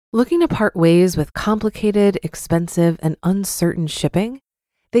Looking to part ways with complicated, expensive, and uncertain shipping?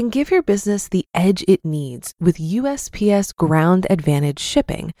 Then give your business the edge it needs with USPS Ground Advantage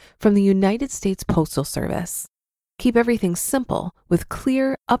shipping from the United States Postal Service. Keep everything simple with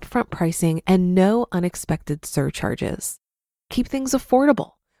clear, upfront pricing and no unexpected surcharges. Keep things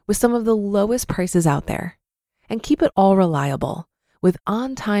affordable with some of the lowest prices out there. And keep it all reliable with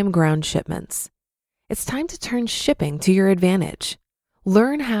on-time ground shipments. It's time to turn shipping to your advantage.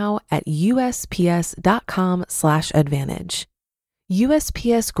 Learn how at USPS.com/advantage.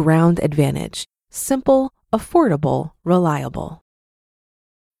 USPS Ground Advantage. Simple, affordable, reliable.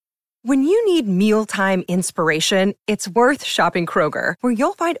 When you need mealtime inspiration, it's worth shopping Kroger, where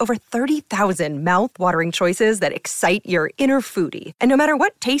you'll find over 30,000 mouth-watering choices that excite your inner foodie. And no matter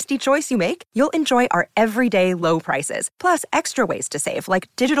what tasty choice you make, you'll enjoy our everyday low prices, plus extra ways to save, like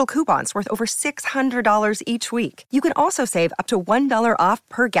digital coupons worth over $600 each week. You can also save up to $1 off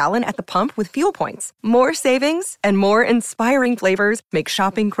per gallon at the pump with fuel points. More savings and more inspiring flavors make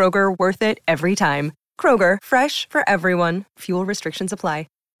shopping Kroger worth it every time. Kroger, fresh for everyone. Fuel restrictions apply.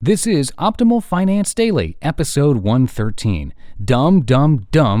 This is Optimal Finance Daily, episode 113, Dumb, Dumb,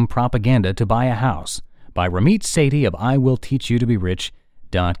 Dumb Propaganda to Buy a House, by Ramit Sethi of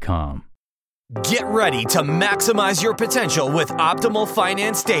IWillTeachYouToBeRich.com. Get ready to maximize your potential with Optimal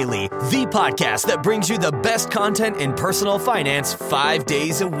Finance Daily, the podcast that brings you the best content in personal finance 5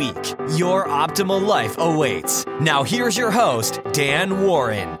 days a week. Your optimal life awaits. Now here's your host, Dan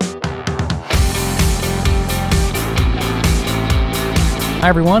Warren. Hi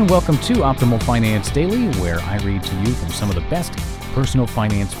everyone, welcome to Optimal Finance Daily, where I read to you from some of the best personal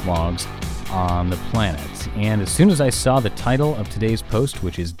finance blogs on the planet. And as soon as I saw the title of today's post,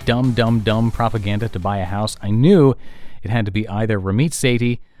 which is Dumb, Dumb, Dumb Propaganda to Buy a House, I knew it had to be either Ramit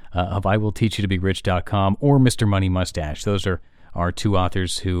Sethi of IWillTeachYouToBeRich.com or Mr. Money Mustache. Those are our two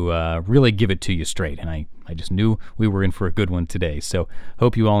authors who really give it to you straight, and I just knew we were in for a good one today. So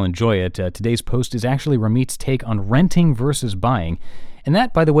hope you all enjoy it. Today's post is actually Ramit's take on renting versus buying. And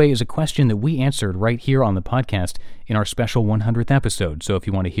that, by the way, is a question that we answered right here on the podcast in our special 100th episode. So if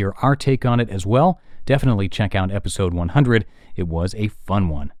you want to hear our take on it as well, definitely check out episode 100. It was a fun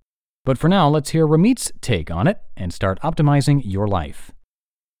one. But for now, let's hear Ramit's take on it and start optimizing your life.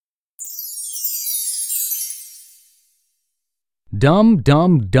 Dumb,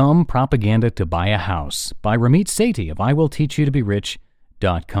 Dumb, Dumb Propaganda to Buy a House by Ramit Sethi of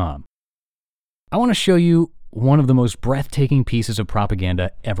IWillTeachYouToBeRich.com. I want to show you one of the most breathtaking pieces of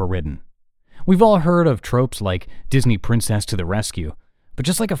propaganda ever written. We've all heard of tropes like Disney princess to the rescue, but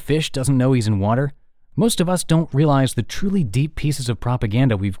just like a fish doesn't know he's in water, most of us don't realize the truly deep pieces of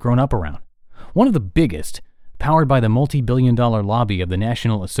propaganda we've grown up around. One of the biggest, powered by the multi-billion-dollar lobby of the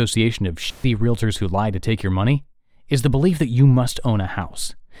National Association of Shitty Realtors Who Lie to Take Your Money, is the belief that you must own a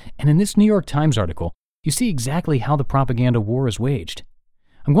house. And in this New York Times article, you see exactly how the propaganda war is waged.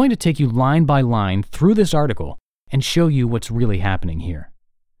 I'm going to take you line by line through this article and show you what's really happening here.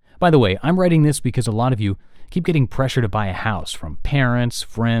 By the way, I'm writing this because a lot of you keep getting pressure to buy a house from parents,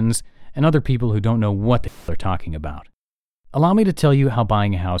 friends, and other people who don't know what they're talking about. Allow me to tell you how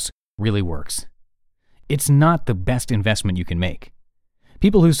buying a house really works. It's not the best investment you can make.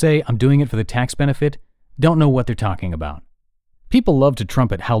 People who say, I'm doing it for the tax benefit, don't know what they're talking about. People love to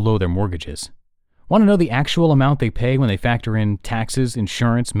trumpet how low their mortgage is. Want to know the actual amount they pay when they factor in taxes,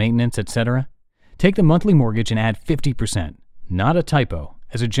 insurance, maintenance, etc.? Take the monthly mortgage and add 50%, not a typo,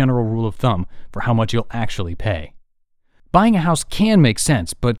 as a general rule of thumb for how much you'll actually pay. Buying a house can make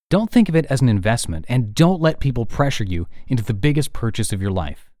sense, but don't think of it as an investment, and don't let people pressure you into the biggest purchase of your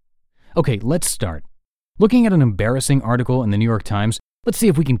life. Okay, let's start. Looking at an embarrassing article in the New York Times, let's see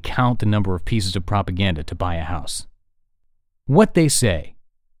if we can count the number of pieces of propaganda to buy a house. What they say.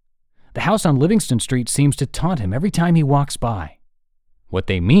 The house on Livingston Street seems to taunt him every time he walks by. What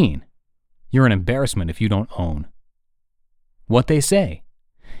they mean. You're an embarrassment if you don't own. What they say.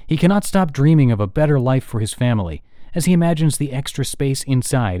 He cannot stop dreaming of a better life for his family as he imagines the extra space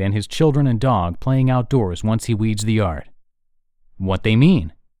inside and his children and dog playing outdoors once he weeds the yard. What they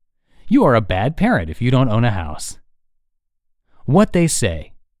mean. You are a bad parent if you don't own a house. What they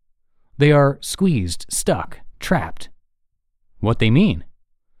say. They are squeezed, stuck, trapped. What they mean.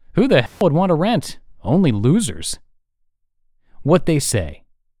 Who the hell would want to rent? Only losers. What they say.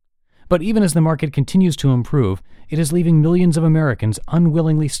 But even as the market continues to improve, it is leaving millions of Americans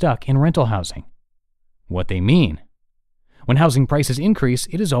unwillingly stuck in rental housing. What they mean. When housing prices increase,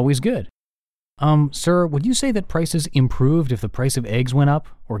 it is always good. Sir, would you say that prices improved if the price of eggs went up,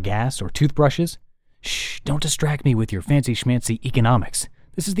 or gas, or toothbrushes? Shh, don't distract me with your fancy schmancy economics.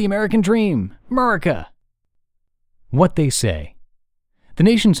 This is the American dream. America. What they say. The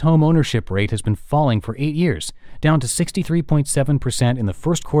nation's home ownership rate has been falling for 8 years, down to 63.7% in the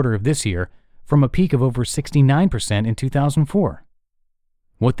first quarter of this year, from a peak of over 69% in 2004.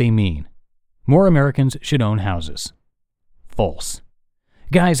 What they mean: more Americans should own houses. False.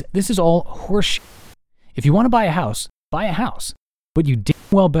 Guys, this is all horseshit. If you want to buy a house, but you damn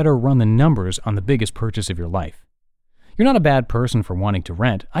well better run the numbers on the biggest purchase of your life. You're not a bad person for wanting to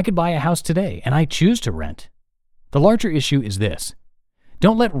rent. I could buy a house today, and I choose to rent. The larger issue is this: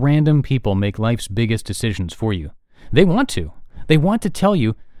 don't let random people make life's biggest decisions for you. They want to. They want to tell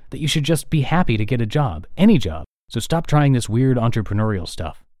you that you should just be happy to get a job, any job, so stop trying this weird entrepreneurial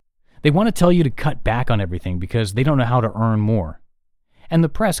stuff. They want to tell you to cut back on everything because they don't know how to earn more. And the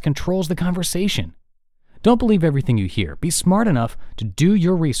press controls the conversation. Don't believe everything you hear. Be smart enough to do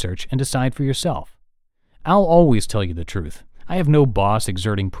your research and decide for yourself. I'll always tell you the truth. I have no boss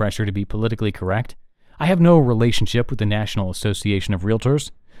exerting pressure to be politically correct. I have no relationship with the National Association of Realtors.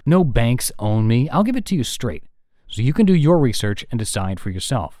 No banks own me. I'll give it to you straight, so you can do your research and decide for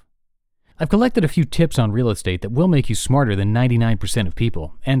yourself. I've collected a few tips on real estate that will make you smarter than 99% of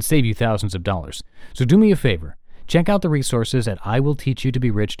people and save you thousands of dollars. So do me a favor. Check out the resources at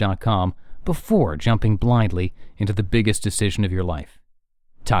iwillteachyoutoberich.com before jumping blindly into the biggest decision of your life.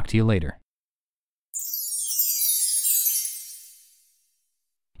 Talk to you later.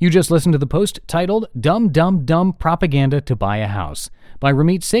 You just listened to the post titled Dumb, Dumb, Dumb Propaganda to Buy a House by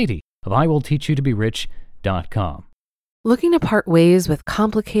Ramit Sethi of iwillteachyoutoberich.com. Looking to part ways with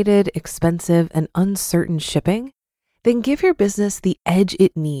complicated, expensive, and uncertain shipping? Then give your business the edge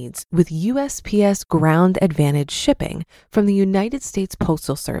it needs with USPS Ground Advantage shipping from the United States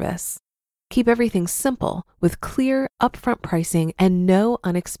Postal Service. Keep everything simple with clear, upfront pricing and no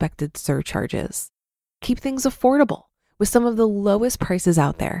unexpected surcharges. Keep things affordable with some of the lowest prices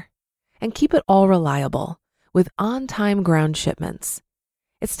out there. And keep it all reliable with on-time ground shipments.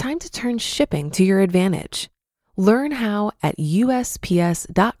 It's time to turn shipping to your advantage. Learn how at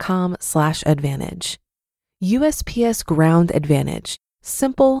USPS.com/advantage. USPS Ground Advantage.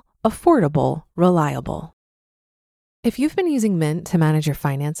 Simple, affordable, reliable. If you've been using Mint to manage your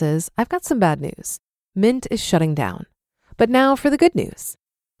finances, I've got some bad news. Mint is shutting down. But now for the good news.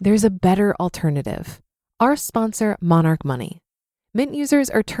 There's a better alternative. Our sponsor, Monarch Money. Mint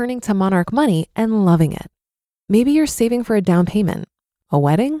users are turning to Monarch Money and loving it. Maybe you're saving for a down payment, a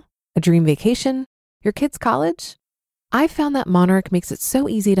wedding, a dream vacation, your kids' college? I found that Monarch makes it so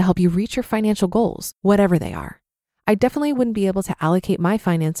easy to help you reach your financial goals, whatever they are. I definitely wouldn't be able to allocate my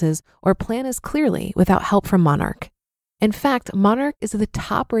finances or plan as clearly without help from Monarch. In fact, Monarch is the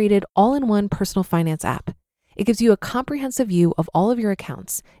top-rated all-in-one personal finance app. It gives you a comprehensive view of all of your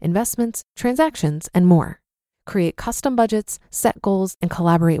accounts, investments, transactions, and more. Create custom budgets, set goals, and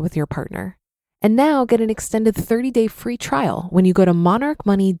collaborate with your partner. And now get an extended 30-day free trial when you go to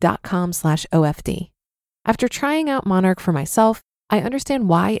monarchmoney.com/OFD. After trying out Monarch for myself, I understand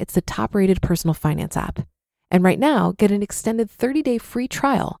why it's the top-rated personal finance app. And right now, get an extended 30-day free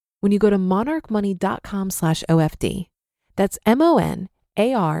trial when you go to monarchmoney.com/OFD. That's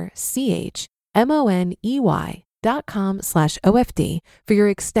monarchmoney.com/OFD for your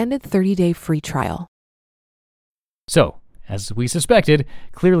extended 30-day free trial. So, as we suspected,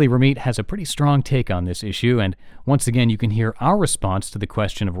 clearly Ramit has a pretty strong take on this issue, and once again you can hear our response to the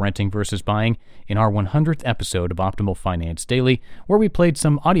question of renting versus buying in our 100th episode of Optimal Finance Daily, where we played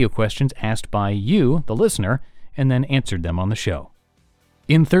some audio questions asked by you, the listener, and then answered them on the show.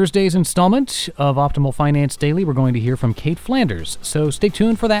 In Thursday's installment of Optimal Finance Daily, we're going to hear from Kate Flanders, so stay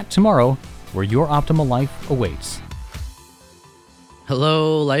tuned for that tomorrow, where your optimal life awaits.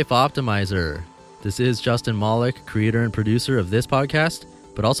 Hello, Life Optimizer. This is Justin Malik, creator and producer of this podcast,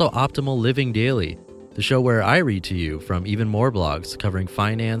 but also Optimal Living Daily, the show where I read to you from even more blogs covering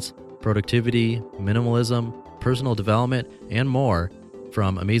finance, productivity, minimalism, personal development, and more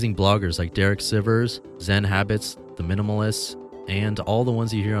from amazing bloggers like Derek Sivers, Zen Habits, The Minimalists, and all the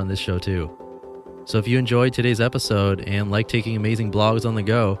ones you hear on this show too. So if you enjoyed today's episode and like taking amazing blogs on the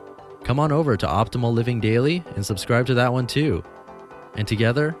go, come on over to Optimal Living Daily and subscribe to that one too. And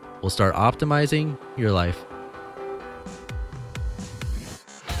together, we'll start optimizing your life.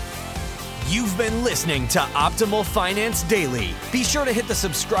 You've been listening to Optimal Finance Daily. Be sure to hit the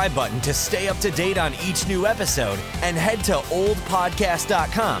subscribe button to stay up to date on each new episode and head to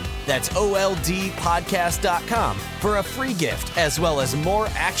oldpodcast.com. That's OLDpodcast.com for a free gift as well as more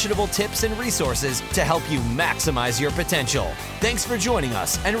actionable tips and resources to help you maximize your potential. Thanks for joining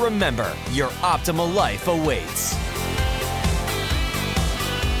us, and remember, your optimal life awaits.